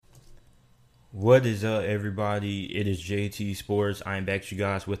What is up, everybody? It is JT Sports. I am back to you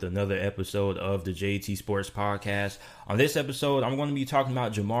guys with another episode of the JT Sports Podcast. On this episode, I'm going to be talking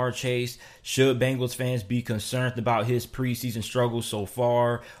about Ja'Marr Chase. Should Bengals fans be concerned about his preseason struggles so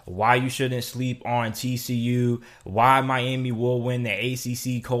far? Why you shouldn't sleep on TCU? Why Miami will win the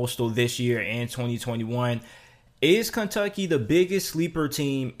ACC Coastal this year in 2021? Is Kentucky the biggest sleeper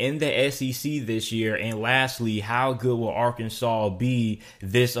team in the SEC this year? And lastly, how good will Arkansas be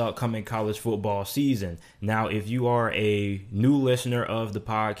this upcoming college football season? Now, if you are a new listener of the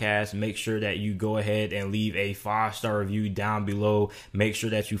podcast, make sure that you go ahead and leave a 5-star review down below. Make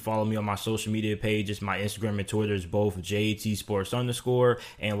sure that you follow me on my social media pages. My Instagram and Twitter is both JT_Sports.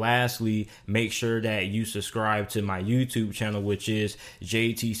 And lastly, make sure that you subscribe to my YouTube channel, which is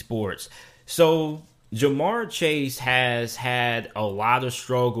JT Sports. So, Ja'Marr Chase has had a lot of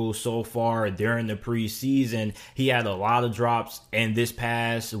struggles so far during the preseason. He had a lot of drops in this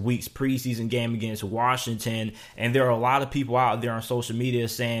past week's preseason game against Washington. And there are a lot of people out there on social media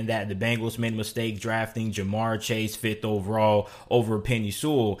saying that the Bengals made a mistake drafting Ja'Marr Chase 5th overall over Penei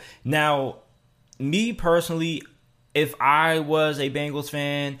Sewell. Now, me personally, if I was a Bengals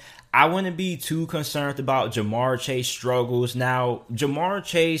fan, I wouldn't be too concerned about Ja'Marr Chase struggles. Now, Ja'Marr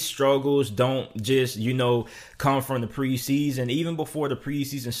Chase struggles don't just, come from the preseason. Even before the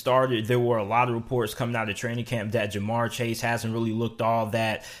preseason started, there were a lot of reports coming out of training camp that Ja'Marr Chase hasn't really looked all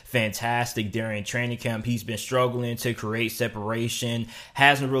that fantastic during training camp. He's been struggling to create separation,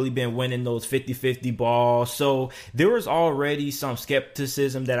 hasn't really been winning those 50-50 balls. So there was already some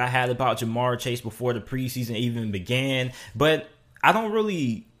skepticism that I had about Ja'Marr Chase before the preseason even began. But I don't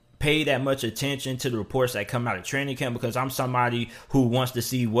really pay that much attention to the reports that come out of training camp because I'm somebody who wants to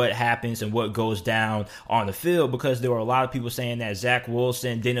see what happens and what goes down on the field, because there were a lot of people saying that Zach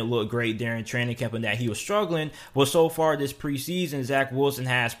Wilson didn't look great during training camp and that he was struggling. Well, so far this preseason, Zach Wilson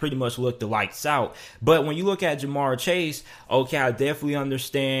has pretty much looked the lights out. But when you look at Ja'Marr Chase, okay, I definitely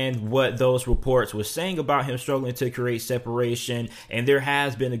understand what those reports were saying about him struggling to create separation, and there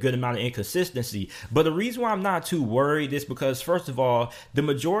has been a good amount of inconsistency. But the reason why I'm not too worried is because, first of all, the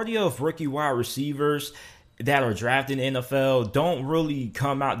majority of rookie wide receivers that are drafted in the NFL don't really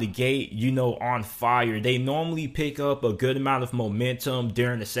come out the gate, on fire. They normally pick up a good amount of momentum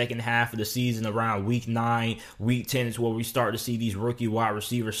during the second half of the season. Around week 9, week 10 is where we start to see these rookie wide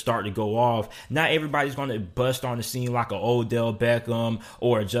receivers start to go off. Not everybody's going to bust on the scene like an Odell Beckham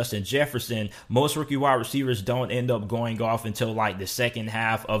or a Justin Jefferson. Most rookie wide receivers don't end up going off until like the second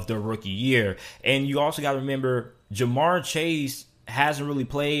half of their rookie year. And you also got to remember, Ja'Marr Chase hasn't really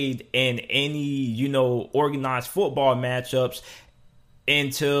played in any, organized football matchups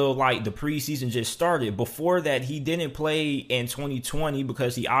until like the preseason just started. Before that, he didn't play in 2020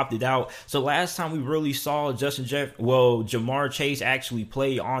 because he opted out. So last time we really saw Ja'Marr Chase actually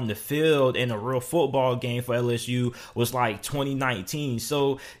play on the field in a real football game for LSU was like 2019.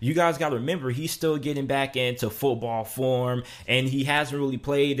 So you guys got to remember, he's still getting back into football form, and he hasn't really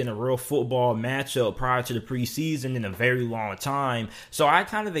played in a real football matchup prior to the preseason in a very long time. So I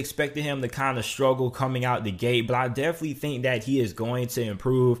kind of expected him to kind of struggle coming out the gate, but I definitely think that he is going to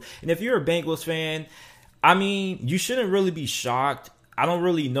improve. And if you're a Bengals fan, you shouldn't really be shocked. I don't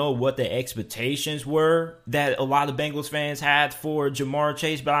really know what the expectations were that a lot of Bengals fans had for Ja'Marr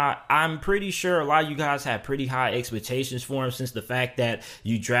Chase, but I'm pretty sure a lot of you guys had pretty high expectations for him, since the fact that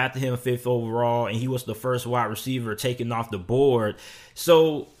you drafted him 5th overall and he was the first wide receiver taken off the board.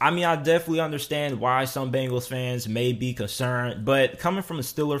 So, I definitely understand why some Bengals fans may be concerned, but coming from a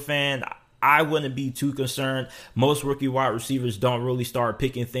Steeler fan, I wouldn't be too concerned. Most rookie wide receivers don't really start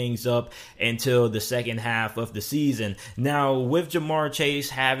picking things up until the second half of the season. Now, with Ja'Marr Chase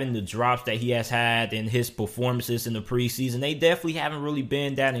having the drops that he has had in his performances in the preseason, they definitely haven't really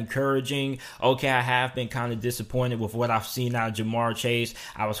been that encouraging. Okay, I have been kind of disappointed with what I've seen out of Ja'Marr Chase.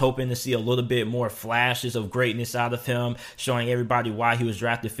 I was hoping to see a little bit more flashes of greatness out of him, showing everybody why he was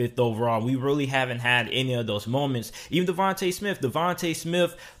drafted 5th overall. We really haven't had any of those moments. Even Devontae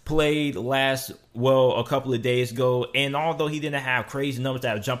Smith played a couple of days ago, and although he didn't have crazy numbers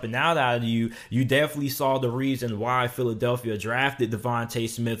that are jumping out of you, you definitely saw the reason why Philadelphia drafted Devontae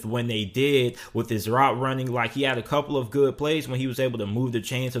Smith when they did, with his route running. Like, he had a couple of good plays when he was able to move the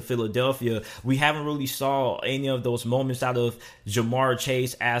chains of Philadelphia. We haven't really saw any of those moments out of Ja'Marr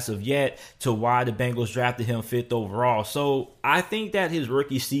Chase as of yet, to why the Bengals drafted him 5th overall. So I think that his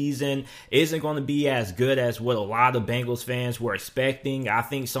rookie season isn't going to be as good as what a lot of Bengals fans were expecting. I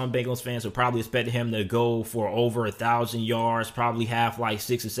think some Bengals fans were probably expecting him to go for over 1,000 yards, probably have like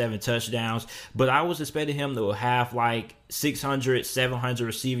 6 or 7 touchdowns. But I was expecting him to have like 600, 700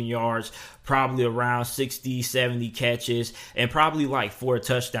 receiving yards, probably around 60, 70 catches, and probably like 4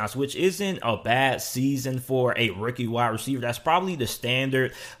 touchdowns, which isn't a bad season for a rookie wide receiver. That's probably the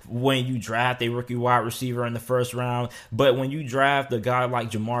standard when you draft a rookie wide receiver in the first round. But when you draft a guy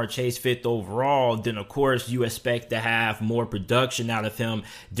like Ja'Marr Chase 5th overall, then of course you expect to have more production out of him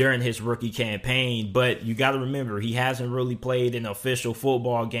during his rookie campaign. But you got to remember, he hasn't really played an official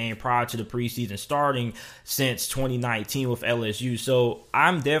football game prior to the preseason starting since 2019 with LSU. So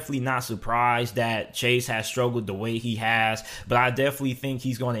I'm definitely not surprised that Chase has struggled the way he has, but I definitely think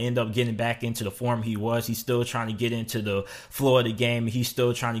he's going to end up getting back into the form he was. He's still trying to get into the flow of the game. He's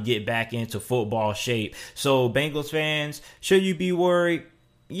still trying to get back into football shape. So Bengals fans, should you be worried?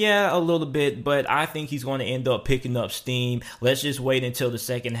 Yeah, a little bit, but I think he's going to end up picking up steam. Let's just wait until the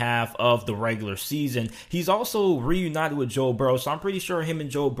second half of the regular season. He's also reunited with Joe Burrow, so I'm pretty sure him and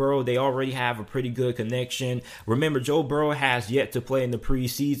Joe Burrow, they already have a pretty good connection. Remember, Joe Burrow has yet to play in the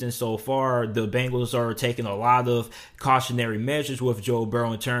preseason so far. The Bengals are taking a lot of cautionary measures with Joe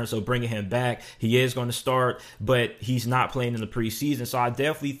Burrow in terms of bringing him back. He is going to start, but he's not playing in the preseason, so I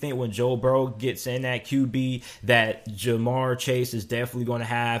definitely think when Joe Burrow gets in at QB, that Ja'Marr Chase is definitely going to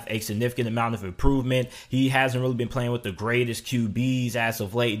have a significant amount of improvement. He hasn't really been playing with the greatest QBs as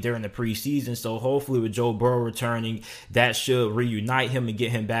of late during the preseason, so hopefully with Joe Burrow returning, that should reunite him and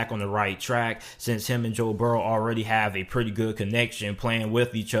get him back on the right track, since him and Joe Burrow already have a pretty good connection playing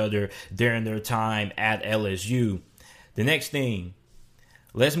with each other during their time at LSU. The next thing,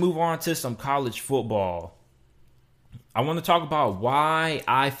 let's move on to some college football. I want to talk about why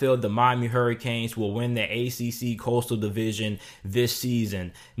I feel the Miami Hurricanes will win the ACC Coastal Division this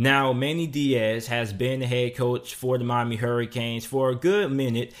season. Now, Manny Diaz has been the head coach for the Miami Hurricanes for a good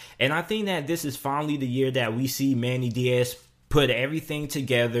minute, and I think that this is finally the year that we see Manny Diaz put everything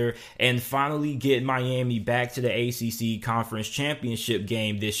together and finally get Miami back to the ACC Conference Championship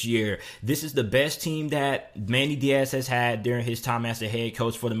game this year. This is the best team that Manny Diaz has had during his time as the head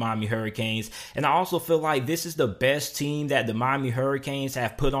coach for the Miami Hurricanes. And I also feel like this is the best team that the Miami Hurricanes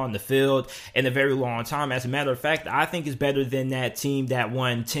have put on the field in a very long time. As a matter of fact, I think it's better than that team that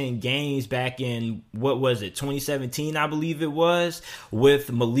won 10 games back in, 2017, I believe it was,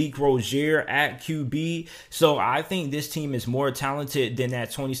 with Malik Rozier at QB. So I think this team is more talented than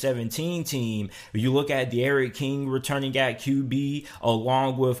that 2017 team. If you look at D'Eriq King returning at QB,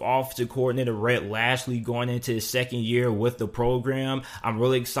 along with offensive coordinator Rhett Lashlee going into his second year with the program, I'm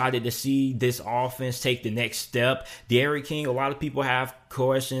really excited to see this offense take the next step. D'Eriq King, a lot of people have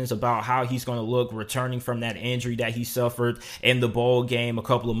questions about how he's going to look returning from that injury that he suffered in the bowl game a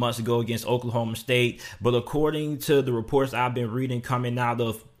couple of months ago against Oklahoma State. But according to the reports I've been reading coming out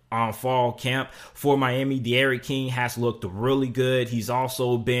of fall camp for Miami, D'Eriq King has looked really good. He's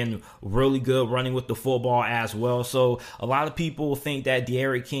also been really good running with the football as well. So a lot of people think that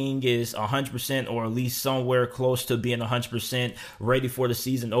D'Eriq King is 100% or at least somewhere close to being 100% ready for the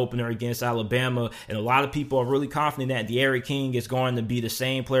season opener against Alabama. And a lot of people are really confident that D'Eriq King is going to be the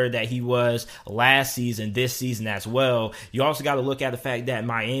same player that he was last season, this season as well. You also got to look at the fact that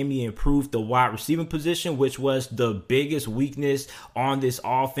Miami improved the wide receiving position, which was the biggest weakness on this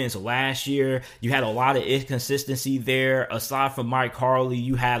offense last year. You had a lot of inconsistency there. Aside from Mike Harley,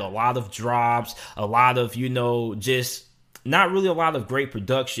 you had a lot of drops, a lot of, just not really a lot of great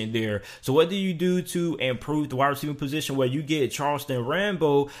production there. So what do you do to improve the wide receiving position? Where you get Charleston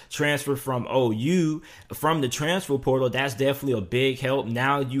Rambo transferred from OU from the transfer portal. That's definitely a big help.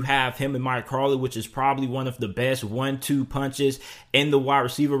 Now you have him and Mike Harley, which is probably one of the best 1-2 punches in the wide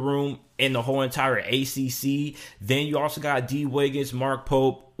receiver room in the whole entire ACC. Then you also got D. Wiggins, Mark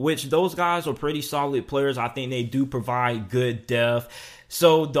Pope, which those guys are pretty solid players. I think they do provide good depth.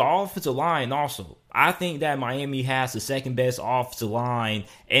 So the offensive line also, I think that Miami has the second best offensive line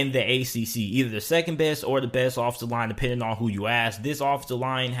in the ACC, either the second best or the best offensive line, depending on who you ask. This offensive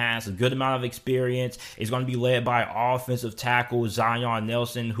line has a good amount of experience. It's going to be led by offensive tackle Zion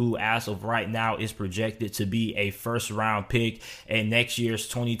Nelson, who as of right now is projected to be a first-round pick in next year's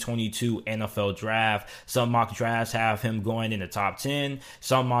 2022 NFL Draft. Some mock drafts have him going in the top 10.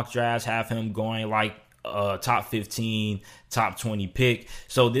 Some mock drafts have him going like top 15, top 20 pick.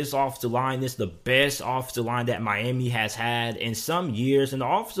 So this offensive line is the best offensive line that Miami has had in some years. And the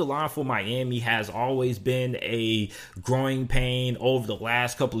offensive line for Miami has always been a growing pain over the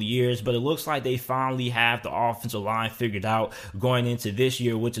last couple of years. But it looks like they finally have the offensive line figured out going into this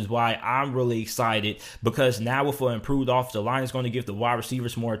year, which is why I'm really excited, because now with an improved offensive line, it's going to give the wide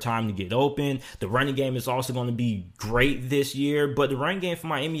receivers more time to get open. The running game is also going to be great this year. But the running game for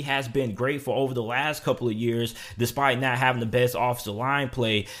Miami has been great for over the last couple of years, despite not having the best offensive line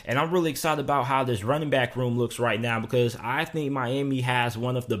play. And I'm really excited about how this running back room looks right now, because I think Miami has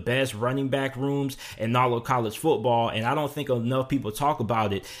one of the best running back rooms in all of college football, and I don't think enough people talk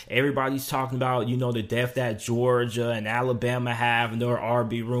about it. Everybody's talking about, the depth that Georgia and Alabama have in their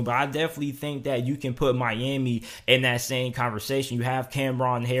RB room, but I definitely think that you can put Miami in that same conversation. You have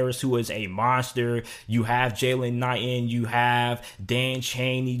Cameron Harris, who is a monster. You have Jalen Knighton. You have Dan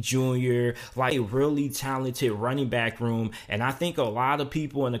Chaney Jr., like a really talented running back room. And I think a lot of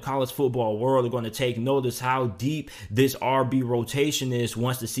people in the college football world are going to take notice how deep this RB rotation is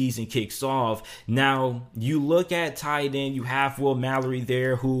once the season kicks off. Now, you look at tight end, you have Will Mallory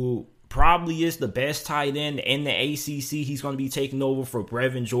there, who probably is the best tight end in the ACC. He's going to be taking over for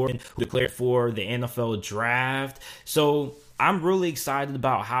Brevin Jordan, who declared for the NFL draft. So I'm really excited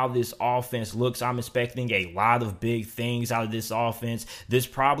about how this offense looks. I'm expecting a lot of big things out of this offense. This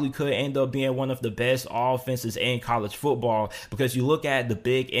probably could end up being one of the best offenses in college football, because you look at the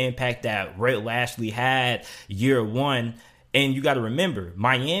big impact that Rhett Lashlee had year one. And you got to remember,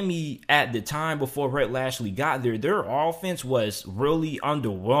 Miami at the time before Rhett Lashlee got there, their offense was really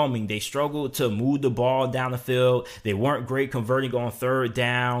underwhelming. They struggled to move the ball down the field. They weren't great converting on third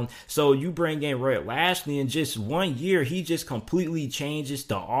down. So you bring in Rhett Lashlee, in just 1 year, he just completely changes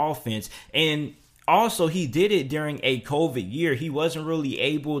the offense. And also, he did it during a COVID year. He wasn't really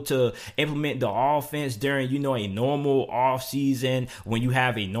able to implement the offense during, a normal off season, when you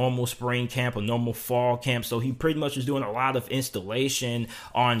have a normal spring camp, a normal fall camp. So he pretty much was doing a lot of installation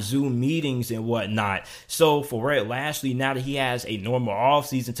on Zoom meetings and whatnot. So for Rhett Lashlee, now that he has a normal off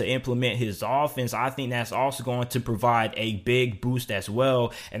season to implement his offense, I think that's also going to provide a big boost as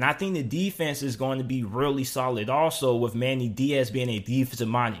well. And I think the defense is going to be really solid also, with Manny Diaz being a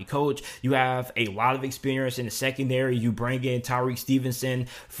defensive-minded coach. You have a lot of experience in the secondary. You bring in Tyreek Stevenson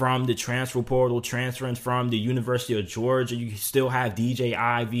from the transfer portal, transferring from the University of Georgia. You still have DJ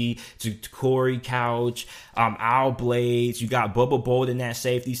Ivey, Corey Couch, Al Blades. You got Bubba Bolden at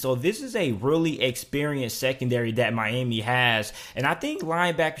safety. So this is a really experienced secondary that Miami has. And I think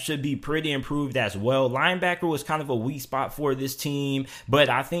linebacker should be pretty improved as well. Linebacker was kind of a weak spot for this team, but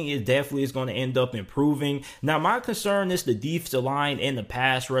I think it definitely is going to end up improving. Now, my concern is the defensive line and the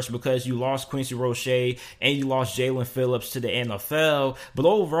pass rush, because you lost Quincy Roche and you lost Jalen Phillips to the NFL. But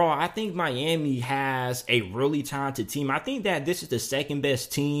overall, I think Miami has a really talented team. I think that this is the second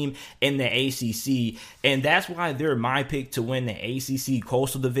best team in the ACC, and that's why they're my pick to win the ACC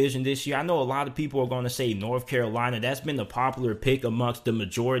Coastal Division this year. I know a lot of people are going to say North Carolina. That's been the popular pick amongst the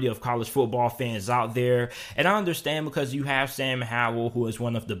majority of college football fans out there, and I understand, because you have Sam Howell, who is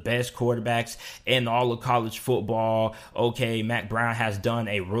one of the best quarterbacks in all of college football. Okay, Mac Brown has done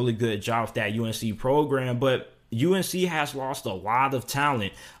a really good job with that UNC program, but UNC has lost a lot of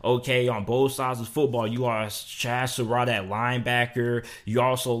talent, okay, on both sides of football. You lost Chaz Surratt at linebacker. You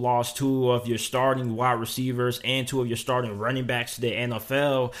also lost two of your starting wide receivers and two of your starting running backs to the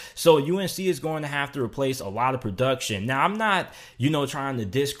NFL. So UNC is going to have to replace a lot of production. Now, I'm not, trying to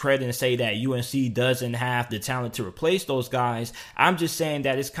discredit and say that UNC doesn't have the talent to replace those guys. I'm just saying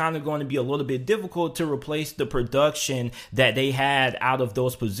that it's kind of going to be a little bit difficult to replace the production that they had out of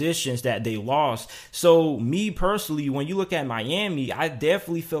those positions that they lost. So me personally, when you look at Miami, I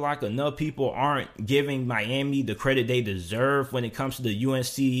definitely feel like enough people aren't giving Miami the credit they deserve when it comes to the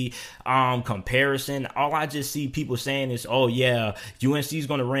UNC comparison. All I just see people saying is, oh yeah, UNC is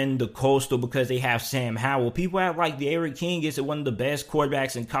going to win the Coastal because they have Sam Howell. People act like D'Eriq King is one of the best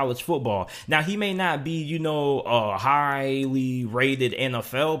quarterbacks in college football. Now, he may not be, a highly rated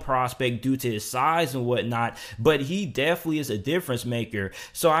NFL prospect due to his size and whatnot, but he definitely is a difference maker.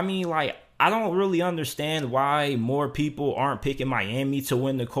 So, I don't really understand why more people aren't picking Miami to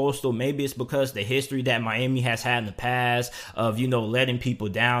win the Coastal. Maybe it's because the history that Miami has had in the past of, letting people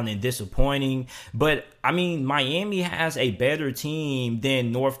down and disappointing. But, Miami has a better team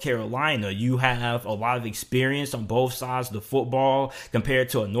than North Carolina. You have a lot of experience on both sides of the football compared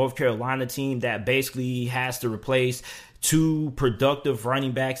to a North Carolina team that basically has to replace two productive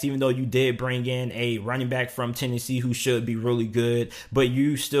running backs, even though you did bring in a running back from Tennessee who should be really good, but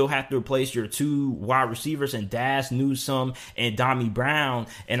you still have to replace your two wide receivers in Daz Newsome and Dami Brown.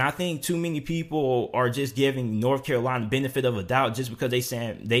 And I think too many people are just giving North Carolina the benefit of a doubt just because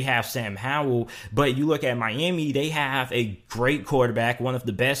they have Sam Howell. But you look at Miami, they have a great quarterback, one of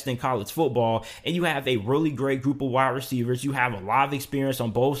the best in college football, and you have a really great group of wide receivers. You have a lot of experience on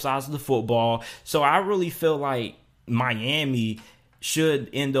both sides of the football. So I really feel like Miami should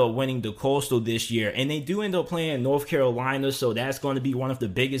end up winning the Coastal this year. And they do end up playing North Carolina, so that's going to be one of the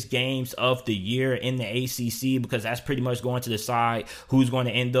biggest games of the year in the ACC, because that's pretty much going to decide who's going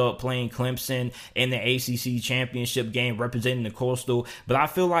to end up playing Clemson in the ACC championship game representing the Coastal. But I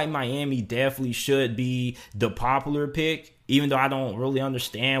feel like Miami definitely should be the popular pick, even though I don't really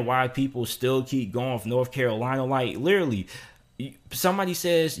understand why people still keep going with North Carolina. Like, literally, somebody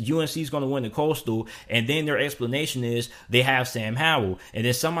says UNC is going to win the Coastal, and then their explanation is they have Sam Howell. And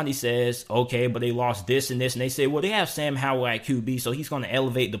then somebody says, okay, but they lost this and this. And they say, well, they have Sam Howell at QB, so he's going to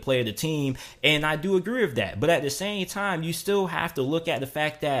elevate the play of the team. And I do agree with that. But at the same time, you still have to look at the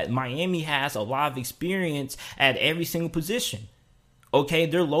fact that Miami has a lot of experience at every single position. Okay,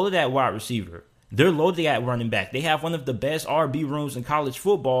 they're loaded at wide receiver. They're loaded at running back. They have one of the best RB rooms in college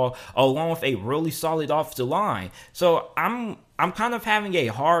football, along with a really solid offensive line. So I'm kind of having a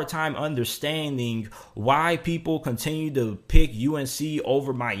hard time understanding why people continue to pick UNC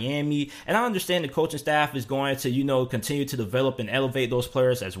over Miami. And I understand the coaching staff is going to, continue to develop and elevate those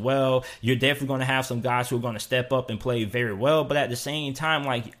players as well. You're definitely going to have some guys who are going to step up and play very well. But at the same time,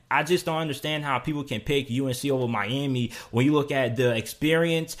 I just don't understand how people can pick UNC over Miami when you look at the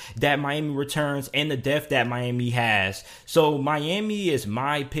experience that Miami returns and the depth that Miami has. So Miami is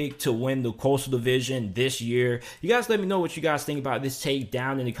my pick to win the Coastal Division this year. You guys let me know what you guys think about this take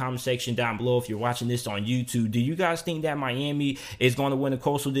down in the comment section down below. If you're watching this on YouTube, do you guys think that Miami is going to win the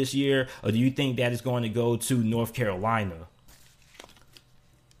Coastal this year, or do you think that it's going to go to North Carolina?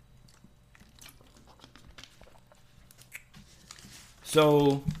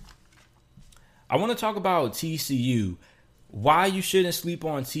 So I want to talk about TCU. Why you shouldn't sleep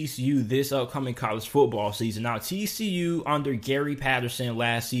on TCU this upcoming college football season. Now, TCU under Gary Patterson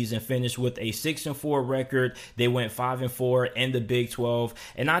last season finished with a 6-4 record. They went 5-4 in the Big 12.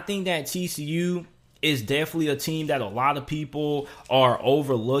 And I think that TCU is definitely a team that a lot of people are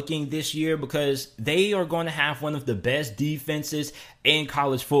overlooking this year, because they are going to have one of the best defenses in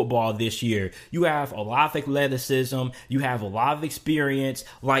college football this year. You have a lot of athleticism. You have a lot of experience.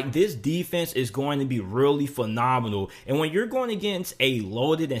 This defense is going to be really phenomenal. And when you're going against a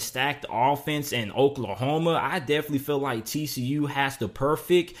loaded and stacked offense in Oklahoma, I definitely feel like TCU has the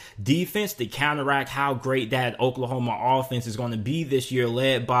perfect defense to counteract how great that Oklahoma offense is going to be this year,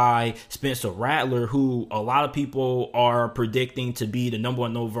 led by Spencer Rattler, who a lot of people are predicting to be the number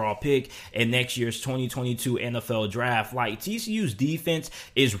 1 overall pick in next year's 2022 NFL draft. TCU's defense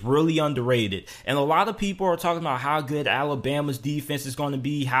is really underrated. And a lot of people are talking about how good Alabama's defense is going to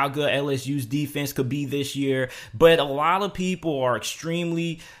be, how good LSU's defense could be this year. But a lot of people are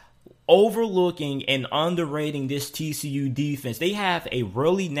extremely overlooking and underrating this TCU defense. They have a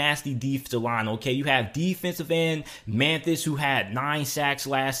really nasty defensive line, okay? You have defensive end Mathis, who had 9 sacks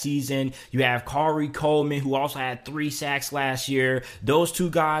last season. You have Corey Coleman, who also had 3 sacks last year. Those two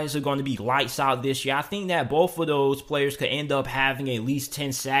guys are going to be lights out this year. I think that both of those players could end up having at least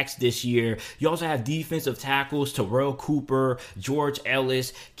 10 sacks this year. You also have defensive tackles Terrell Cooper, George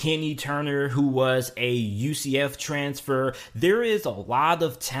Ellis, Kenny Turner, who was a UCF transfer. There is a lot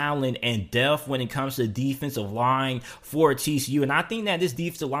of talent and depth when it comes to the defensive line for TCU. And I think that this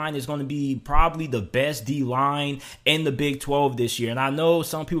defensive line is going to be probably the best D-line in the Big 12 this year. And I know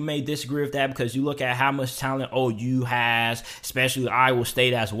some people may disagree with that, because you look at how much talent OU has, especially Iowa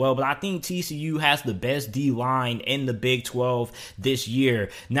State as well. But I think TCU has the best D-line in the Big 12 this year.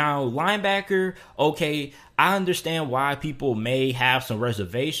 Now, linebacker, okay, I understand why people may have some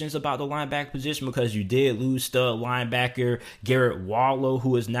reservations about the linebacker position, because you did lose stud linebacker Garrett Wallow,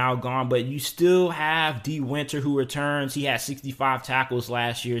 who is now gone, but you still have D. Winter, who returns. He had 65 tackles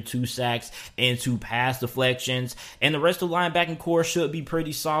last year, 2 sacks, and 2 pass deflections. And the rest of the linebacking core should be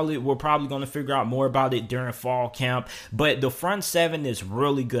pretty solid. We're probably going to figure out more about it during fall camp, but the front 7 is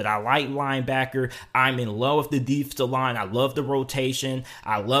really good. I like linebacker. I'm in love with the defensive line. I love the rotation.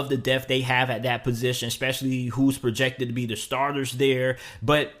 I love the depth they have at that position, especially who's projected to be the starters there.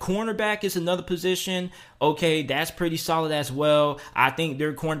 But cornerback is another position. Okay, that's pretty solid as well. I think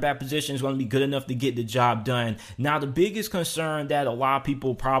their cornerback position is going to be good enough to get the job done. Now, the biggest concern that a lot of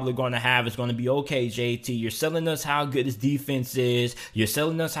people probably going to have is going to be, okay, JT, you're selling us how good this defense is. You're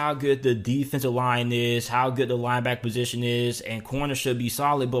selling us how good the defensive line is, how good the linebacker position is, and corner should be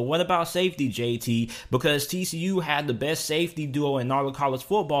solid. But what about safety, JT? Because TCU had the best safety duo in all of college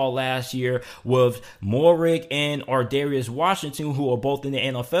football last year with Morick and Ardarius Washington, who are both in the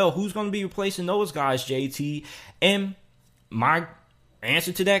NFL. Who's going to be replacing those guys, JT? And my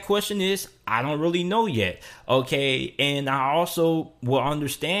answer to that question is I don't really know yet. Okay. And I also will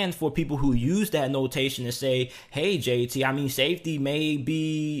understand for people who use that notation to say, hey, JT, I mean, safety may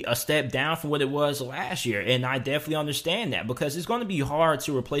be a step down from what it was last year. And I definitely understand that because it's going to be hard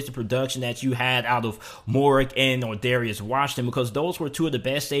to replace the production that you had out of Morick and or Darius Washington, because those were two of the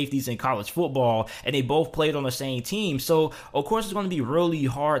best safeties in college football and they both played on the same team. So, of course, it's going to be really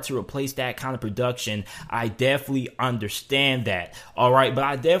hard to replace that kind of production. I definitely understand that. All right. But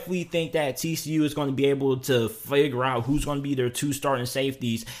I definitely think that TCU is going to be able to figure out who's going to be their two starting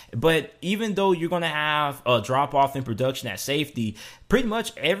safeties. But even though you're going to have a drop off in production at safety, pretty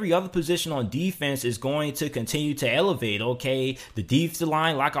much every other position on defense is going to continue to elevate, okay? The defensive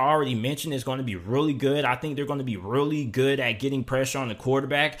line, like I already mentioned, is going to be really good. I think they're going to be really good at getting pressure on the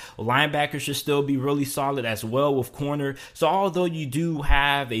quarterback. Linebackers should still be really solid as well with corner. So although you do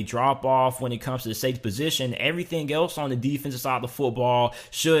have a drop-off when it comes to the safety position, everything else on the defensive side of the football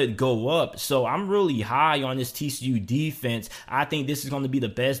should go up. So I'm really high on this TCU defense. I think this is going to be the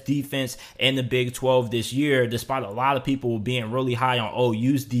best defense in the Big 12 this year, despite a lot of people being really high on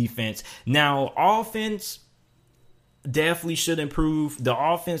OU's defense. Now, offense definitely should improve. The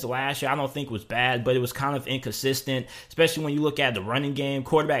offense last year I don't think was bad, but it was kind of inconsistent, especially when you look at the running game.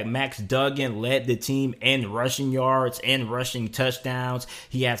 Quarterback Max Duggan led the team in rushing yards and rushing touchdowns.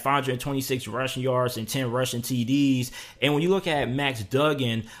 He had 526 rushing yards and 10 rushing TDs. And when you look at Max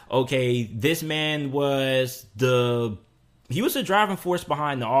Duggan, okay, this man was He was a driving force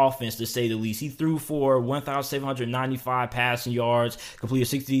behind the offense, to say the least. He threw for 1,795 passing yards, completed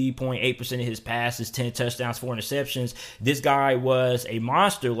 60.8% of his passes, 10 touchdowns, 4 interceptions. This guy was a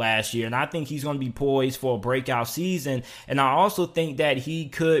monster last year, and I think he's going to be poised for a breakout season. And I also think that he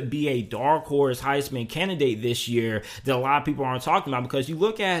could be a dark horse Heisman candidate this year that a lot of people aren't talking about, because you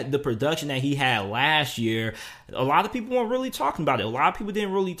look at the production that he had last year, a lot of people weren't really talking about it. A lot of people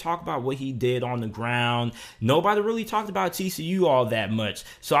didn't really talk about what he did on the ground. Nobody really talked about TCU all that much.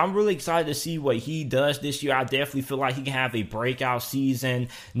 So I'm really excited to see what he does this year. I definitely feel like he can have a breakout season.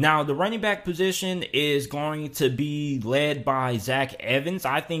 Now, the running back position is going to be led by Zach Evans.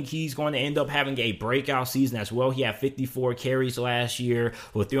 I think he's going to end up having a breakout season as well. He had 54 carries last year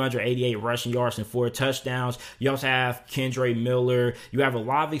with 388 rushing yards and 4 touchdowns. You also have Kendre Miller. You have a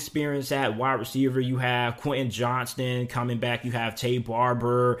lot of experience at wide receiver. You have Quentin Johnston coming back. You have Tay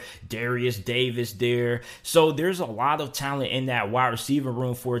Barber, Darius Davis there. So there's a lot of talent in that wide receiver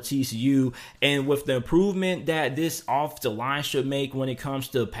room for TCU. And with the improvement that this offensive line should make when it comes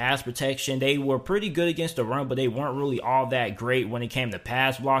to pass protection, they were pretty good against the run, but they weren't really all that great when it came to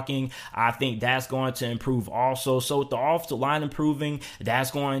pass blocking. I think that's going to improve also. So with the offensive line improving,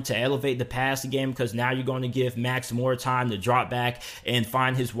 that's going to elevate the passing game, because now you're going to give Max more time to drop back and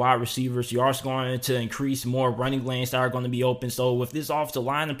find his wide receivers. You're also going to increase more running lanes that are going to be open. So with this offensive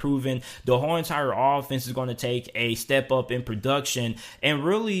line improving, the whole entire offense is going to take a step up in production. And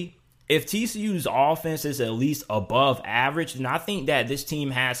really, if TCU's offense is at least above average, then I think that this team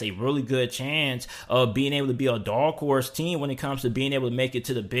has a really good chance of being able to be a dark horse team when it comes to being able to make it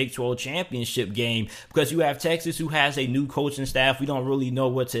to the Big 12 championship game, because you have Texas, who has a new coaching staff. We don't really know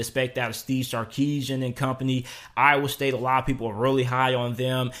what to expect out of Steve Sarkisian and company. Iowa State, a lot of people are really high on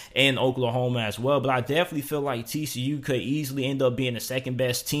them, and Oklahoma as well. But I definitely feel like TCU could easily end up being the second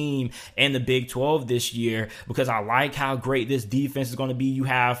best team in the Big 12 this year, because I like how great this defense is going to be. You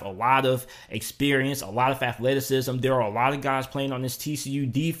have a lot of experience, a lot of athleticism. There are a lot of guys playing on this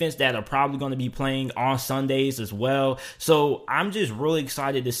TCU defense that are probably going to be playing on Sundays as well. So I'm just really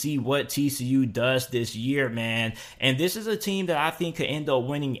excited to see what TCU does this year, man. And this is a team that I think could end up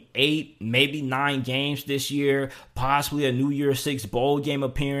winning 8, maybe 9 games this year, possibly a New Year's 6 bowl game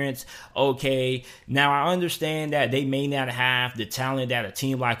appearance. Okay, now I understand that they may not have the talent that a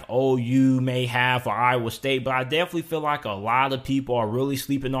team like OU may have or Iowa State, but I definitely feel like a lot of people are really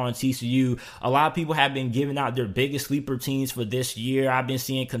sleeping on TCU. A lot of people have been giving out their biggest sleeper teams for this year. I've been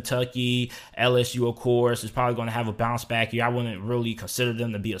seeing Kentucky, LSU, of course, is probably going to have a bounce back year. I wouldn't really consider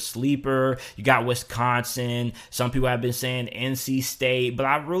them to be a sleeper. You got Wisconsin. Some people have been saying NC State, but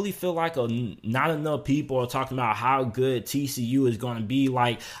I really feel like not enough people are talking about how good TCU is going to be.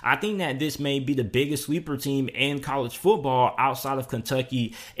 Like, I think that this may be the biggest sleeper team in college football outside of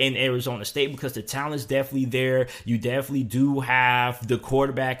Kentucky and Arizona State, because the talent is definitely there. You definitely do have the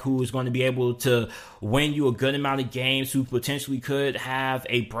quarterback who is going to be able to win you a good amount of games, who potentially could have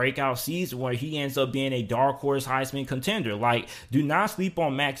a breakout season where he ends up being a dark horse Heisman contender. Like, do not sleep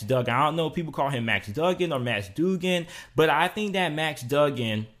on Max Duggan. I don't know if people call him Max Duggan or Max Dugan, but I think that Max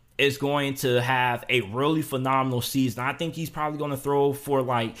Duggan is going to have a really phenomenal season. I think he's probably going to throw for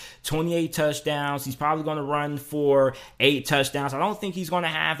like 28 touchdowns. He's probably going to run for 8 touchdowns. I don't think he's going to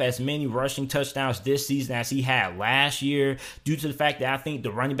have as many rushing touchdowns this season as he had last year, due to the fact that I think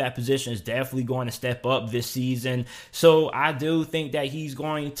the running back position is definitely going to step up this season. So I do think that he's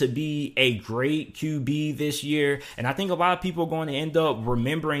going to be a great QB this year. And I think a lot of people are going to end up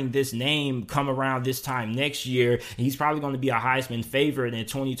remembering this name come around this time next year. And he's probably going to be a Heisman favorite in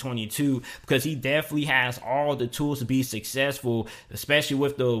 2022 because he definitely has all the tools to be successful, especially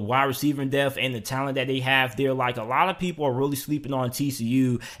with the wide receiver depth and the talent that they have there. Like, a lot of people are really sleeping on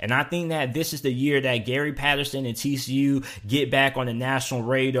TCU, and I think that this is the year that Gary Patterson and TCU get back on the national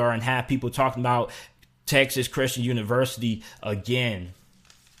radar and have people talking about Texas Christian University again.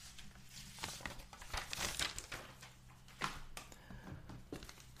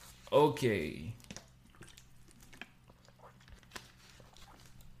 Okay.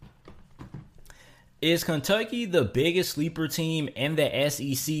 Is Kentucky the biggest sleeper team in the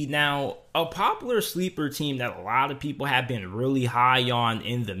SEC? Now, a popular sleeper team that a lot of people have been really high on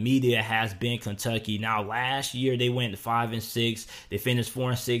in the media has been Kentucky. Now, last year they went 5-6. They finished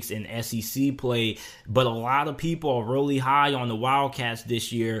 4-6 in SEC play, but a lot of people are really high on the Wildcats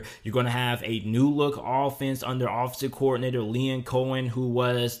this year. You're going to have a new look offense under offensive coordinator Liam Cohen, who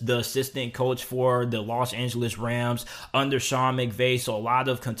was the assistant coach for the Los Angeles Rams under Sean McVay. So a lot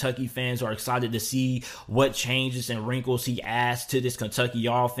of Kentucky fans are excited to see what changes and wrinkles he adds to this Kentucky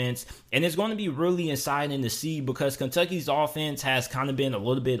offense. And it's going to be really exciting to see because Kentucky's offense has kind of been a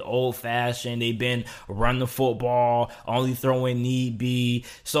little bit old-fashioned. They've been running the football, only throwing need be.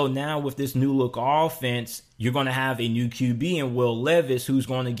 So now with this new look offense, you're going to have a new QB in Will Levis, who's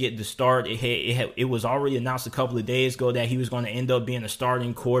going to get the start. It was already announced a couple of days ago that he was going to end up being a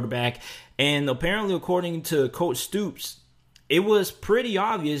starting quarterback. And apparently, according to Coach Stoops, it was pretty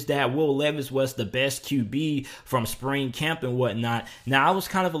obvious that Will Levis was the best QB from spring camp and whatnot. Now, I was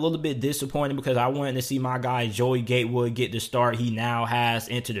kind of a little bit disappointed because I wanted to see my guy Joey Gatewood get the start. He now has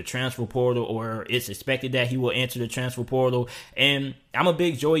entered the transfer portal, or it's expected that he will enter the transfer portal. And I'm a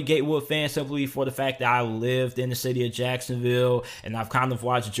big Joey Gatewood fan simply for the fact that I lived in the city of Jacksonville, and I've kind of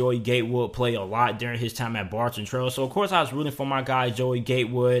watched Joey Gatewood play a lot during his time at Barton Trail. So, of course, I was rooting for my guy Joey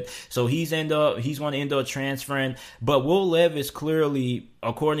Gatewood. So he's going to end up transferring. But Will Levis clearly,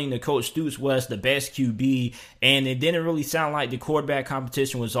 according to Coach Stoops, was the best QB, and it didn't really sound like the quarterback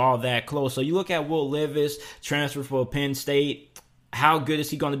competition was all that close. So you look at Will Levis, transfer for Penn State. How good is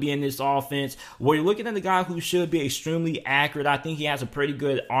he going to be in this offense? Well, you're looking at a guy who should be extremely accurate. I think he has a pretty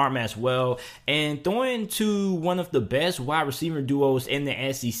good arm as well. And throwing to one of the best wide receiver duos in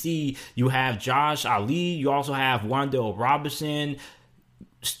the SEC, you have Josh Ali. You also have Wan'Dale Robinson,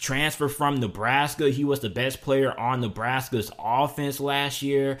 transfer from Nebraska. He was the best player on Nebraska's offense last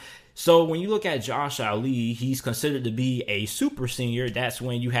year. So when you look at Josh Ali, he's considered to be a super senior. That's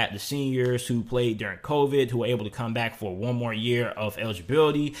when you had the seniors who played during COVID, who were able to come back for one more year of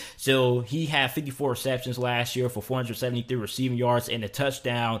eligibility. So he had 54 receptions last year for 473 receiving yards and a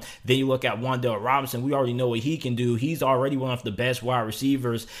touchdown. Then you look at Wan'Dale Robinson. We already know what he can do. He's already one of the best wide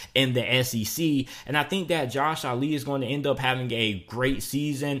receivers in the SEC. And I think that Josh Ali is going to end up having a great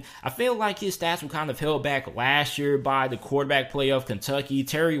season. I feel like his stats were kind of held back last year by the quarterback play of Kentucky.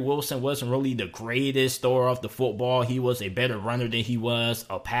 Terry Wilson wasn't really the greatest thrower of the football. He was a better runner than he was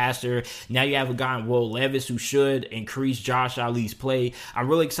a passer. Now you have a guy in Will Levis who should increase Josh Ali's play. I'm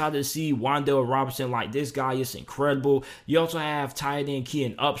really excited to see Wan'Dale Robinson. Like, this guy is incredible. You also have tight end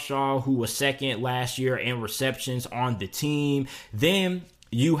Keaton Upshaw, who was second last year in receptions on the team. Then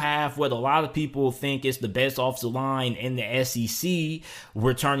you have what a lot of people think is the best offensive line in the SEC,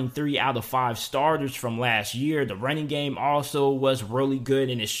 returning 3 out of 5 starters from last year. The running game also was really good,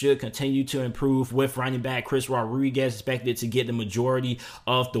 and it should continue to improve with running back Chris Rodriguez expected to get the majority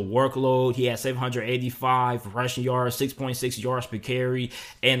of the workload. He had 785 rushing yards, 6.6 yards per carry,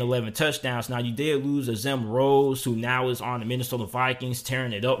 and 11 touchdowns. Now, you did lose Azem Rose, who now is on the Minnesota Vikings,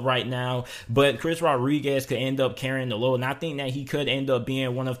 tearing it up right now. But Chris Rodriguez could end up carrying the load, and I think that he could end up being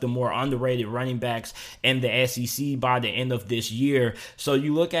one of the more underrated running backs in the SEC by the end of this year. So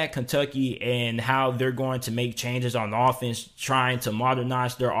you look at Kentucky and how they're going to make changes on offense, trying to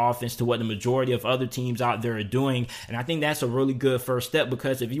modernize their offense to what the majority of other teams out there are doing. And I think that's a really good first step,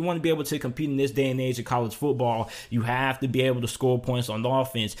 because if you want to be able to compete in this day and age of college football, you have to be able to score points on the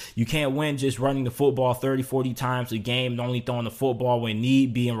offense. You can't win just running the football 30, 40 times a game and only throwing the football when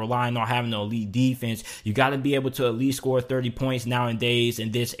need be and relying on having an elite defense. You got to be able to at least score 30 points nowadays days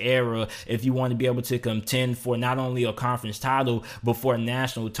in this era if you want to be able to contend for not only a conference title, but for a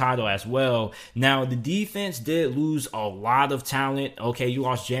national title as well. Now, the defense did lose a lot of talent. Okay, you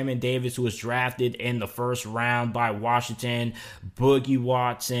lost Jamin Davis, who was drafted in the first round by Washington, Boogie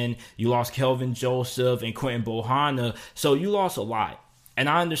Watson, you lost Kelvin Joseph and Quentin Bohanna, so you lost a lot. And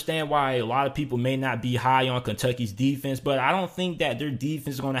I understand why a lot of people may not be high on Kentucky's defense, but I don't think that their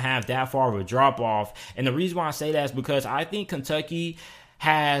defense is going to have that far of a drop-off. And the reason why I say that is because I think Kentucky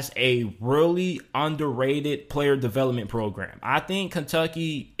has a really underrated player development program. I think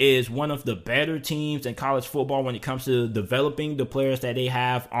Kentucky is one of the better teams in college football when it comes to developing the players that they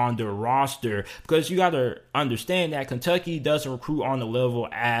have on their roster, because you got to understand that Kentucky doesn't recruit on the level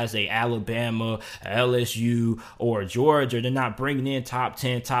as a Alabama, LSU, or Georgia. They're not bringing in top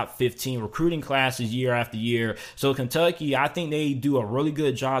 10, top 15 recruiting classes year after year. So Kentucky, I think they do a really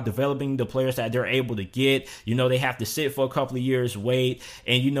good job developing the players that they're able to get. You know, they have to sit for a couple of years, wait.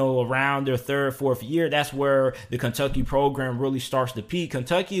 And, you know, around their third, fourth year, that's where the Kentucky program really starts to peak.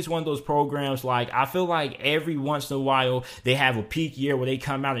 Kentucky is one of those programs, like, I feel like every once in a while they have a peak year where they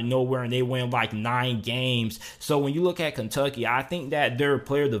come out of nowhere and they win like 9 games. So when you look at Kentucky, I think that their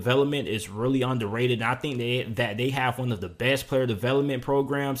player development is really underrated. And I think that they have one of the best player development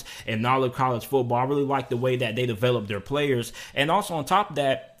programs in all of college football. I really like the way that they develop their players. And also on top of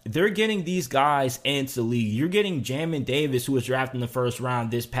that, they're getting these guys into the league. You're getting Jamin Davis, who was drafted in the first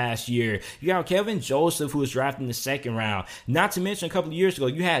round this past year. You got Kelvin Joseph, who was drafted in the second round. Not to mention, a couple of years ago,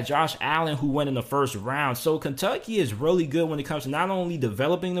 you had Josh Allen, who went in the first round. So Kentucky is really good when it comes to not only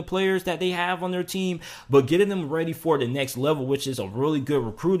developing the players that they have on their team, but getting them ready for the next level, which is a really good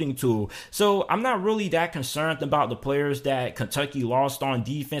recruiting tool. So I'm not really that concerned about the players that Kentucky lost on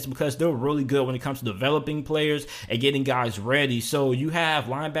defense, because they're really good when it comes to developing players and getting guys ready. So you have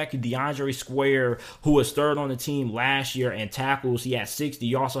linebacker DeAndre Square, who was third on the team last year in tackles. He had 60.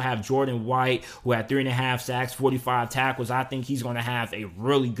 You also have Jordan White, who had 3.5 sacks, 45 tackles. I think he's going to have a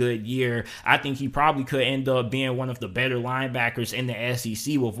really good year. I think he probably could end up being one of the better linebackers in the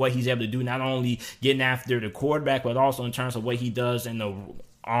SEC with what he's able to do, not only getting after the quarterback, but also in terms of what he does in the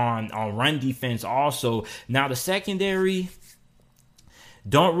on run defense also. Now, the secondary,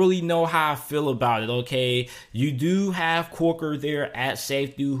 don't really know how I feel about it, okay? You do have Corker there at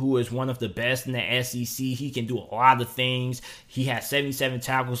safety, who is one of the best in the SEC. He can do a lot of things. He had 77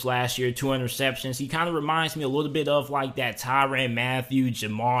 tackles last year, 2 interceptions. He kind of reminds me a little bit of like that Tyrann Mathieu,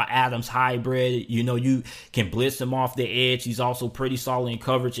 Jamal Adams hybrid. You know, you can blitz him off the edge. He's also pretty solid in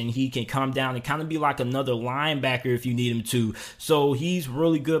coverage, and he can come down and kind of be like another linebacker if you need him to. So he's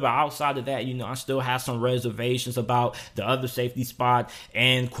really good, but outside of that, you know, I still have some reservations about the other safety spot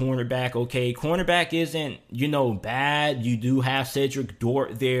and cornerback. Okay, cornerback isn't, you know, bad. You do have Cedric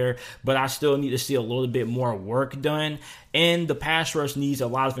Dort there, but I still need to see a little bit more work done. And the pass rush needs a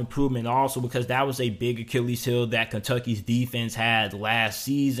lot of improvement also, because that was a big Achilles heel that Kentucky's defense had last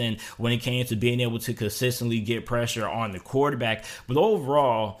season when it came to being able to consistently get pressure on the quarterback. But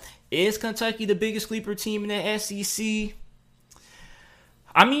overall, is Kentucky the biggest sleeper team in the SEC?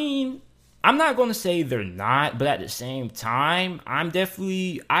 I mean, I'm not going to say they're not, but at the same time, I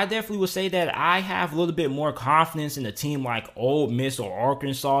definitely would say that I have a little bit more confidence in a team like Ole Miss or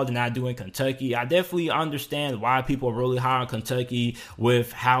Arkansas than I do in Kentucky. I definitely understand why people are really high on Kentucky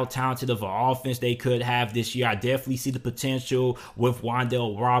with how talented of an offense they could have this year. I definitely see the potential with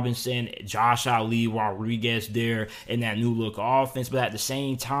Wan'Dale Robinson, Josh Ali Rodriguez there in that new look offense. But at the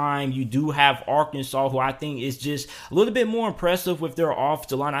same time, you do have Arkansas, who I think is just a little bit more impressive with their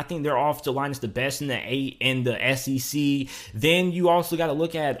offensive line. I think their offensive line is the best in the SEC. Then you also got to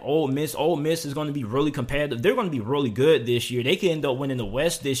look at Ole Miss. Ole Miss is going to be really competitive. They're going to be really good this year. They could end up winning the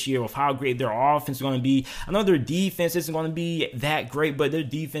West this year with how great their offense is going to be. I know their defense isn't going to be that great, but their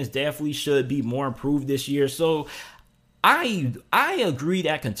defense definitely should be more improved this year. So I agree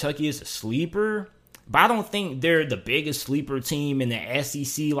that Kentucky is a sleeper, but I don't think they're the biggest sleeper team in the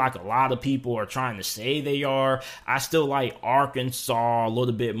SEC like a lot of people are trying to say they are. I still like Arkansas a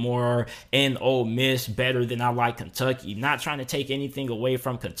little bit more and Ole Miss better than I like Kentucky. Not trying to take anything away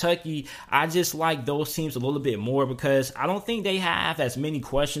from Kentucky. I just like those teams a little bit more because I don't think they have as many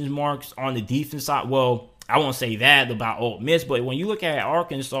question marks on the defense side. Well, I won't say that about Ole Miss, but when you look at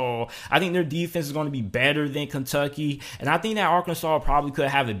Arkansas, I think their defense is going to be better than Kentucky, and I think that Arkansas probably could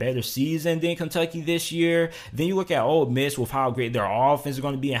have a better season than Kentucky this year. Then you look at Ole Miss with how great their offense is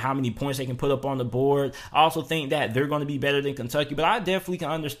going to be and how many points they can put up on the board. I also think that they're going to be better than Kentucky, but I definitely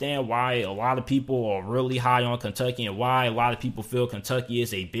can understand why a lot of people are really high on Kentucky and why a lot of people feel Kentucky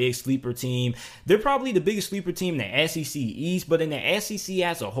is a big sleeper team. They're probably the biggest sleeper team in the SEC East, but in the SEC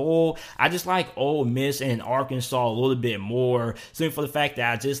as a whole, I just like Ole Miss and in Arkansas a little bit more, simply for the fact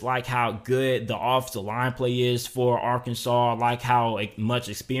that I just like how good the offensive line play is for Arkansas. I like how much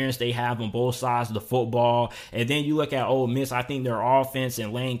experience they have on both sides of the football. And then you look at Ole Miss, I think their offense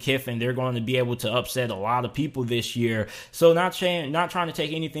and Lane Kiffin, they're going to be able to upset a lot of people this year. So not trying to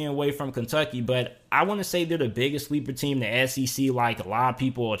take anything away from Kentucky, but I want to say they're the biggest sleeper team in the SEC, like a lot of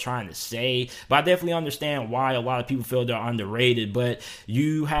people are trying to say. But I definitely understand why a lot of people feel they're underrated. But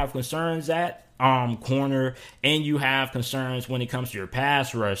you have concerns at corner, and you have concerns when it comes to your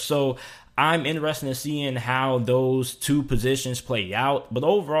pass rush. So I'm interested in seeing how those two positions play out. But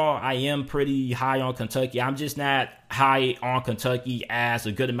overall, I am pretty high on Kentucky. I'm just not high on Kentucky as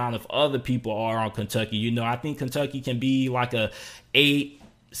a good amount of other people are on Kentucky. You know, I think Kentucky can be like a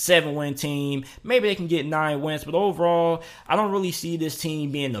 7-win team. Maybe they can get 9 wins, but overall, I don't really see this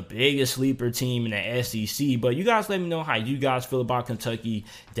team being the biggest sleeper team in the SEC. But you guys let me know how you guys feel about Kentucky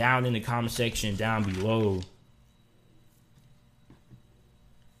down in the comment section down below.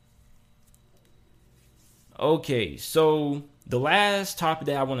 Okay, so the last topic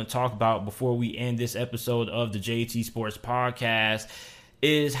that I want to talk about before we end this episode of the JT Sports Podcast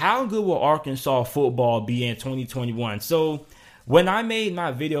is how good will Arkansas football be in 2021? So when I made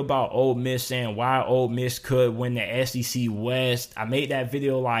my video about Ole Miss saying why Ole Miss could win the SEC West, I made that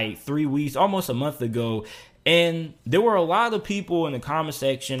video like 3 weeks, almost a month ago. And there were a lot of people in the comment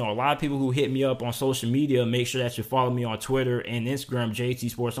section, or a lot of people who hit me up on social media. Make sure that you follow me on Twitter and Instagram,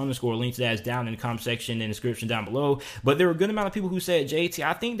 JT Sports _. Link to that is down in the comment section and description down below. But there were a good amount of people who said, JT,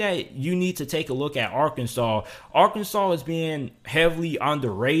 I think that you need to take a look at Arkansas. Arkansas is being heavily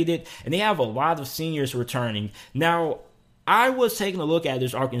underrated, and they have a lot of seniors returning. Now, I was taking a look at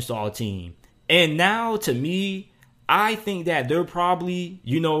this Arkansas team, and now to me, I think that they're probably,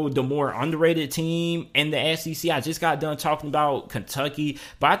 the more underrated team in the SEC. I just got done talking about Kentucky,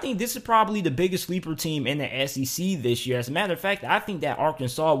 but I think this is probably the biggest sleeper team in the SEC this year. As a matter of fact, I think that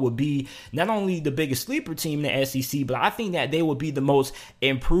Arkansas would be not only the biggest sleeper team in the SEC, but I think that they would be the most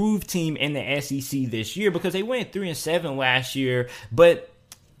improved team in the SEC this year, because they went 3-7 last year, but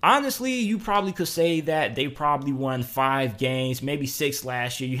honestly, you probably could say that they probably won 5 games, maybe 6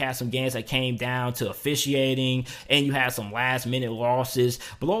 last year. You had some games that came down to officiating, and you had some last-minute losses.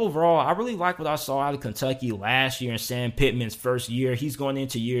 But overall, I really like what I saw out of Kentucky last year in Sam Pittman's first year. He's going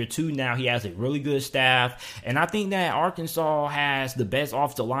into year 2 now. He has a really good staff. And I think that Arkansas has the best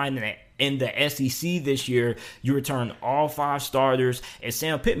offensive line in the SEC this year. You return all 5 starters, and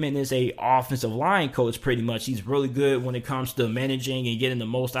Sam Pittman is a offensive line coach pretty much. He's really good when it comes to managing and getting the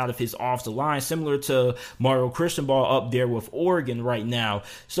most out of his offensive line, similar to Mario Cristobal up there with Oregon right now.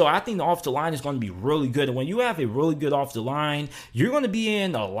 So I think the offensive line is going to be really good, and when you have a really good offensive line, you're going to be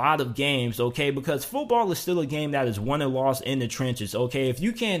in a lot of games, okay, because football is still a game that is won and lost in the trenches, okay? If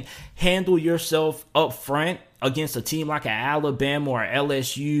you can handle yourself up front against a team like an Alabama or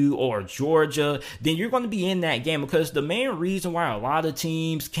LSU or Georgia, then you're going to be in that game, because the main reason why a lot of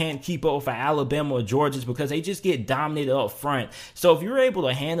teams can't keep up with Alabama or Georgia is because they just get dominated up front. So if you're able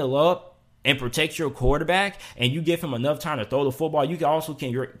to handle up and protect your quarterback, and you give him enough time to throw the football, you also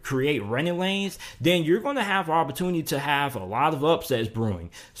can create running lanes, then you're going to have an opportunity to have a lot of upsets brewing.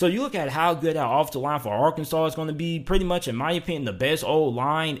 So you look at how good that offensive line for Arkansas is going to be, pretty much, in my opinion, the best old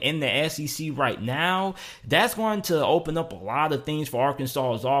line in the SEC right now. That's going to open up a lot of things for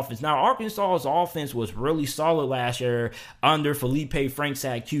Arkansas's offense. Now, Arkansas's offense was really solid last year under Felipe Franks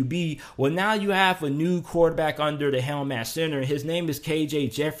at QB. Well, now you have a new quarterback under the helm at center. His name is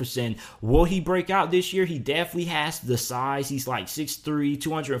KJ Jefferson. Will he break out this year? He definitely has the size. He's like 6'3",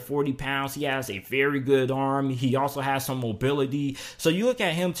 240 pounds. He has a very good arm. He also has some mobility. So you look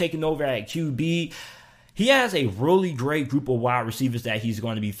at him taking over at QB. He has a really great group of wide receivers that he's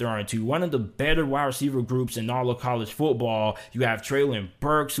going to be throwing to. One of the better wide receiver groups in all of college football. You have Treylon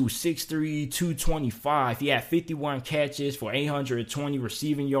Burks, who's 6'3", 225. He had 51 catches for 820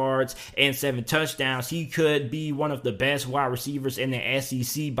 receiving yards and 7 touchdowns. He could be one of the best wide receivers in the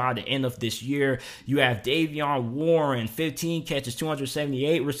SEC by the end of this year. You have Davion Warren, 15 catches,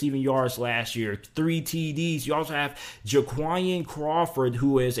 278 receiving yards last year, 3 TDs. You also have Jaquan Crawford,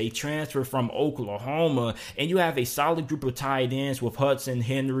 who is a transfer from Oklahoma. And you have a solid group of tight ends with Hudson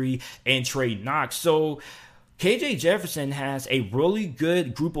Henry and Trey Knox. So KJ Jefferson has a really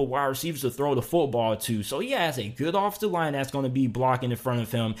good group of wide receivers to throw the football to. So he has a good offensive line that's going to be blocking in front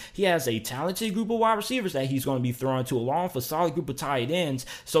of him. He has a talented group of wide receivers that he's going to be throwing to, along with a solid group of tight ends.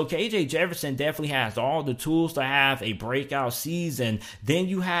 So KJ Jefferson definitely has all the tools to have a breakout season. Then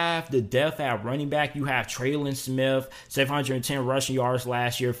you have the depth at running back. You have Traylon Smith, 710 rushing yards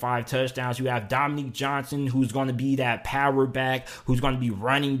last year, 5 touchdowns. You have Dominique Johnson, who's going to be that power back, who's going to be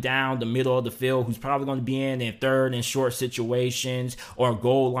running down the middle of the field, who's probably going to be in third and short situations or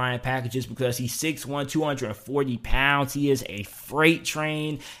goal line packages because he's 6'1", 240 pounds. He is a freight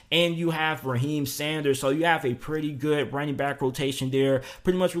train. And you have Raheem Sanders. So you have a pretty good running back rotation there.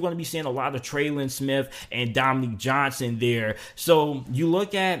 Pretty much we're going to be seeing a lot of Traylon Smith and Dominique Johnson there. So you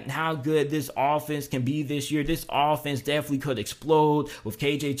look at how good this offense can be this year. This offense definitely could explode with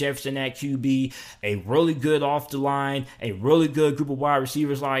KJ Jefferson at QB, a really good off the line, a really good group of wide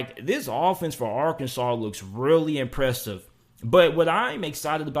receivers. Like, this offense for Arkansas looks really impressive. But what I'm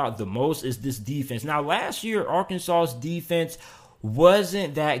excited about the most is this defense. Now, last year, Arkansas's defense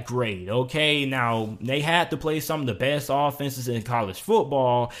wasn't that great, okay? Now, they had to play some of the best offenses in college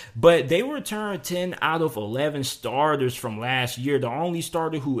football, but they returned 10 out of 11 starters from last year. The only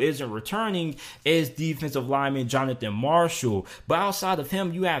starter who isn't returning is defensive lineman Jonathan Marshall. But outside of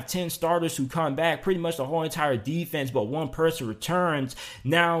him, you have 10 starters who come back, pretty much the whole entire defense, but one person returns.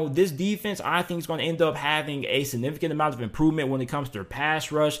 Now, this defense, I think, is going to end up having a significant amount of improvement when it comes to their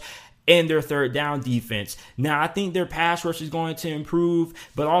pass rush and their third down defense. Now, I think their pass rush is going to improve,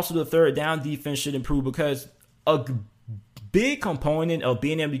 but also the third down defense should improve because a big component of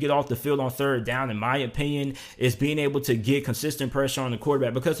being able to get off the field on third down, in my opinion, is being able to get consistent pressure on the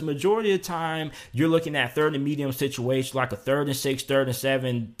quarterback, because the majority of the time you're looking at third and medium situation, like a 3rd and 6, 3rd and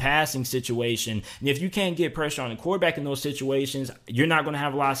 7 passing situation. And if you can't get pressure on the quarterback in those situations, you're not going to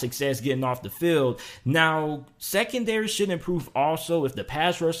have a lot of success getting off the field. Now, secondary should improve also. If the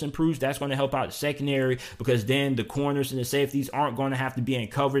pass rush improves, that's going to help out the secondary, because then the corners and the safeties aren't going to have to be in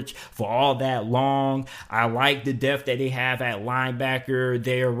coverage for all that long. I like the depth that they have at linebacker.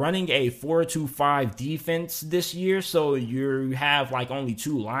 They're running a 4-2-5 defense this year, so you have like only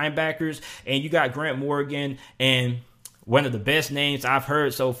 2 linebackers, and you got Grant Morgan and one of the best names I've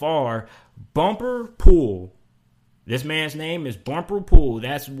heard so far, Bumper Pool. This man's name is Bumper Pool.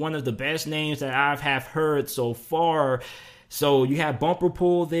 That's one of the best names that I have heard so far. So you have Bumper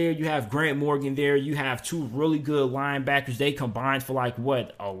Pool there, you have Grant Morgan there, you have 2 really good linebackers. They combined for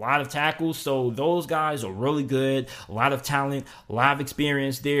a lot of tackles. So those guys are really good, a lot of talent, a lot of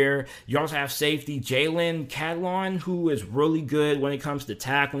experience there. You also have safety Jalen Catalon, who is really good when it comes to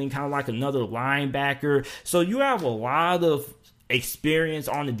tackling, kind of like another linebacker. So you have a lot of experience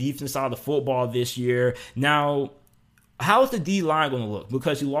on the defense side of the football this year. Now, how is the D-line going to look?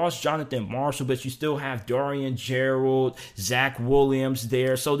 Because you lost Jonathan Marshall, but you still have Darian Gerald, Zach Williams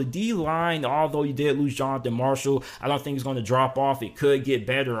there. So the D-line, although you did lose Jonathan Marshall, I don't think it's going to drop off. It could get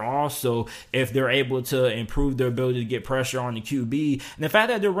better also if they're able to improve their ability to get pressure on the QB. And the fact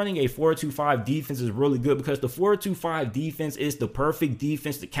that they're running a 4-2-5 defense is really good, because the 4-2-5 defense is the perfect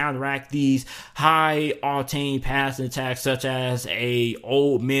defense to counteract these high-octane passing attacks, such as a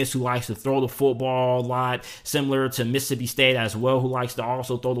Ole Miss who likes to throw the football a lot, similar to Mississippi State as well, who likes to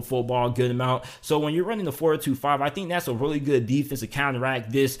also throw the football a good amount. So when you're running the 4-2-5, I think that's a really good defense to counteract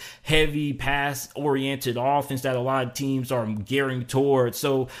this heavy pass-oriented offense that a lot of teams are gearing towards.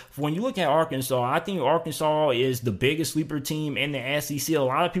 So when you look at Arkansas, I think Arkansas is the biggest sleeper team in the SEC. A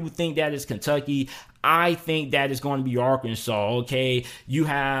lot of people think that is Kentucky. I think that is going to be Arkansas, okay? You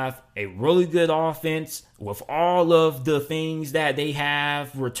have a really good offense with all of the things that they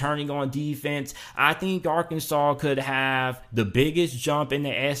have returning on defense. I think Arkansas could have the biggest jump in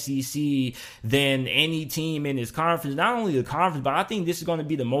the SEC than any team in this conference. Not only the conference, but I think this is going to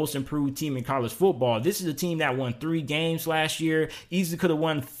be the most improved team in college football. This is a team that won 3 games last year. Easily could have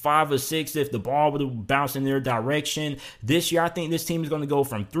won 5 or 6 if the ball would have bounced in their direction. This year, I think this team is going to go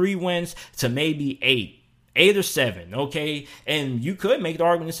from 3 wins to maybe 8 or 7, okay? And you could make the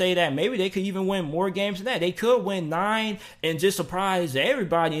argument to say that maybe they could even win more games than that. They could win 9 and just surprise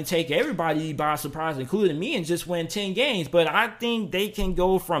everybody and take everybody by surprise, including me, and just win 10 games. But I think they can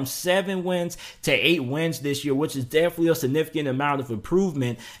go from 7 wins to 8 wins this year, which is definitely a significant amount of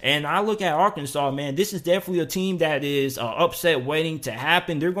improvement. And I look at Arkansas, man, this is definitely a team that is upset waiting to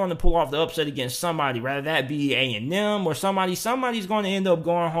happen. They're going to pull off the upset against somebody, rather that be A&M or somebody. Somebody's going to end up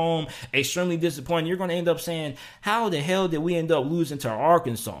going home extremely disappointed. You're going to end up saying, how the hell did we end up losing to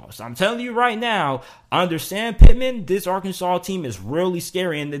Arkansas? So I'm telling you right now, under Sam Pittman, this Arkansas team is really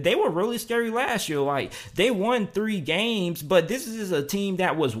scary. And they were really scary last year. Like, they won 3 games, but this is a team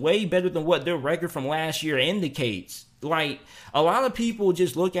that was way better than what their record from last year indicates. Like, a lot of people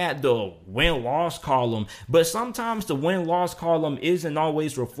just look at the win-loss column, but sometimes the win-loss column isn't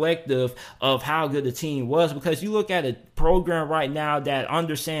always reflective of how good the team was, because you look at a program right now that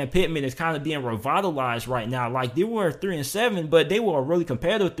under Sam Pittman is kind of being revitalized right now. Like, they were 3-7, but they were a really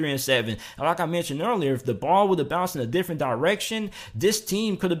competitive 3-7. And like I mentioned earlier, if the ball would have bounced in a different direction, this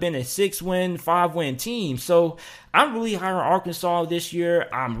team could have been a 6-win, 5-win team. So I'm really high on Arkansas this year.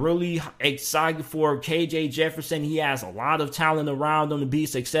 I'm really excited for KJ Jefferson. He has a lot of talent around him to be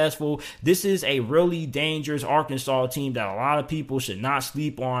successful. This is a really dangerous Arkansas team that a lot of people should not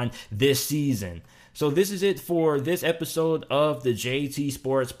sleep on this season. So this is it for this episode of the JT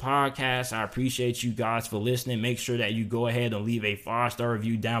Sports Podcast. I appreciate you guys for listening. Make sure that you go ahead and leave a 5-star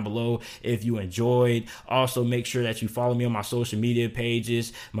review down below if you enjoyed. Also, make sure that you follow me on my social media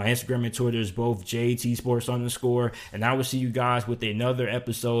pages. My Instagram and Twitter is both JT Sports _. And I will see you guys with another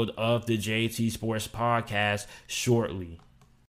episode of the JT Sports Podcast shortly.